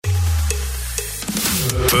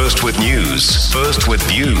First with news, first with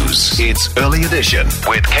views. It's Early Edition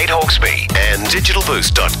with Kate Hawkesby and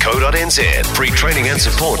digitalboost.co.nz. Free training and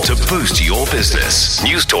support to boost your business.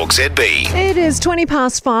 News Talk ZB. It is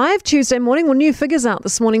 5:20 Tuesday morning. Well, new figures out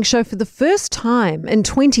this morning show for the first time in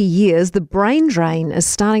 20 years, the brain drain is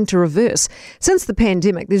starting to reverse. Since the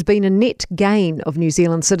pandemic, there's been a net gain of New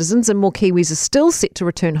Zealand citizens and more Kiwis are still set to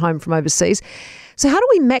return home from overseas. So how do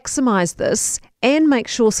we maximise this and make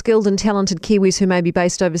sure skilled and talented Kiwis who may be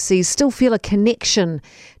based overseas still feel a connection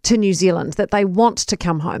to New Zealand, that they want to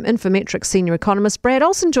come home? Infometrics senior economist Brad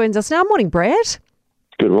Olsen joins us now. Morning, Brad.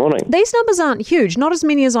 Good morning. These numbers aren't huge, not as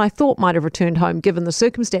many as I thought might have returned home given the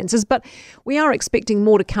circumstances, but we are expecting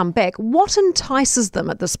more to come back. What entices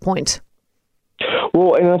them at this point?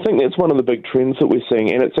 Well, and I think that's one of the big trends that we're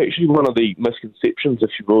seeing, and it's actually one of the misconceptions, if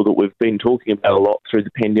you will, that we've been talking about a lot through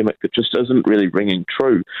the pandemic that just isn't really ringing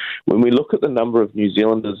true. When we look at the number of New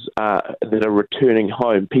Zealanders that are returning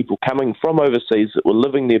home, people coming from overseas that were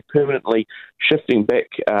living there permanently, shifting back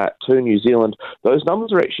to New Zealand, those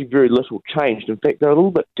numbers are actually very little changed. In fact, they're a little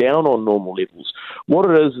bit down on normal levels. What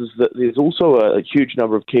it is that there's also a huge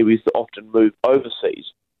number of Kiwis that often move overseas.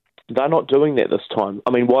 They're not doing that this time.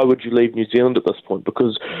 I mean, why would you leave New Zealand at this point?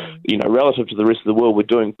 Because, relative to the rest of the world, we're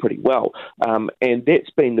doing pretty well. And that's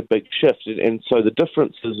been the big shift. And so the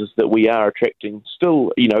difference is that we are attracting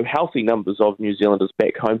still, healthy numbers of New Zealanders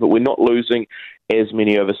back home, but we're not losing as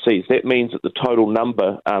many overseas. That means that the total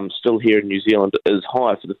number still here in New Zealand is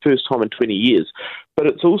high for the first time in 20 years. But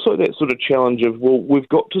it's also that sort of challenge of, well, we've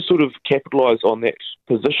got to sort of capitalise on that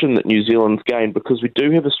position that New Zealand's gained because we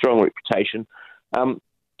do have a strong reputation.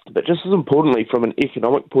 But just as importantly, from an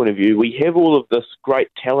economic point of view, we have all of this great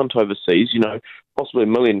talent overseas, possibly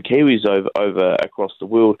 1 million Kiwis over across the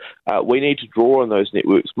world. We need to draw on those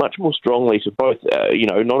networks much more strongly to both,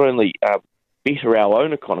 not only better our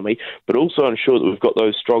own economy, but also ensure that we've got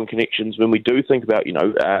those strong connections when we do think about,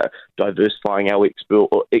 diversifying our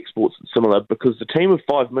exports and similar, because the team of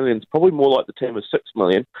 5 million is probably more like the team of 6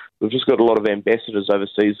 million. We've just got a lot of ambassadors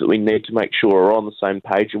overseas that we need to make sure are on the same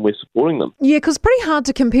page and we're supporting them. Yeah, because it's pretty hard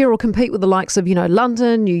to compare or compete with the likes of,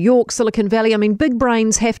 London, New York, Silicon Valley. I mean, big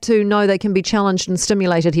brains have to know they can be challenged and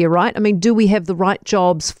stimulated here, right? I mean, do we have the right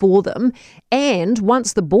jobs for them? And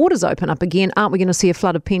once the borders open up again, aren't we going to see a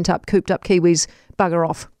flood of pent-up, cooped-up Kiwis bugger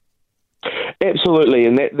off? Absolutely,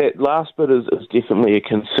 and that last bit is definitely a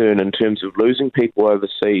concern in terms of losing people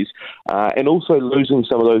overseas and also losing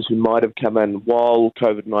some of those who might have come in while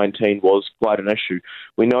COVID-19 was quite an issue.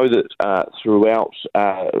 We know that throughout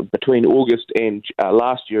between August and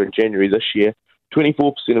last year and January this year,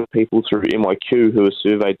 24% of people through MIQ who were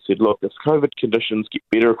surveyed said, look, if COVID conditions get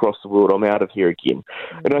better across the world, I'm out of here again.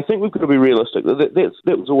 And I think we've got to be realistic.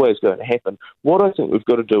 That was always going to happen. What I think we've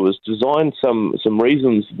got to do is design some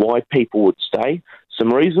reasons why people would stay,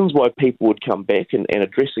 some reasons why people would come back, and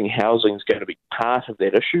addressing housing is going to be part of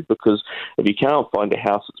that issue, because if you can't find a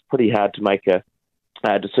house, it's pretty hard to make a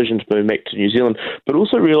decision to move back to New Zealand, but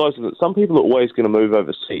also realising that some people are always going to move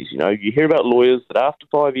overseas. You hear about lawyers that after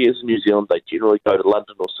 5 years in New Zealand, they generally go to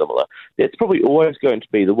London or similar. That's probably always going to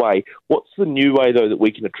be the way. What's the new way, though, that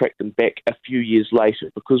we can attract them back a few years later?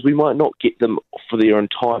 Because we might not get them for their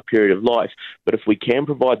entire period of life, but if we can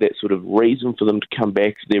provide that sort of reason for them to come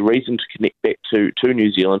back, their reason to connect back to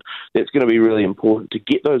New Zealand, that's going to be really important to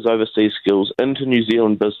get those overseas skills into New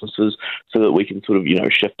Zealand businesses so that we can sort of,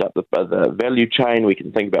 shift up the value chain. We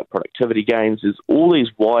can think about productivity gains. There's all these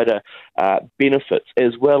wider benefits,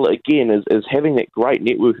 as well, again, as having that great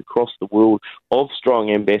network across the world of strong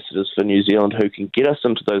ambassadors for New Zealand who can get us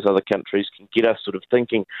into those other countries, can get us sort of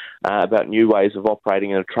thinking about new ways of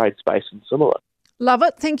operating in a trade space and similar. Love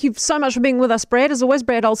it. Thank you so much for being with us, Brad. As always,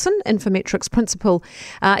 Brad Olsen, Infometrics principal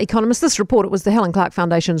economist. This report, it was the Helen Clark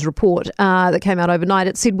Foundation's report that came out overnight.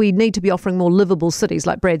 It said we need to be offering more livable cities,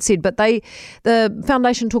 like Brad said, but the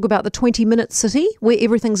foundation talk about the 20-minute city where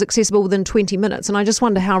everything's accessible within 20 minutes. And I just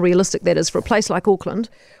wonder how realistic that is for a place like Auckland,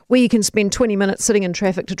 where you can spend 20 minutes sitting in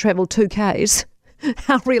traffic to travel 2 Ks.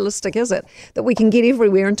 How realistic is it that we can get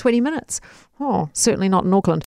everywhere in 20 minutes? Oh, certainly not in Auckland.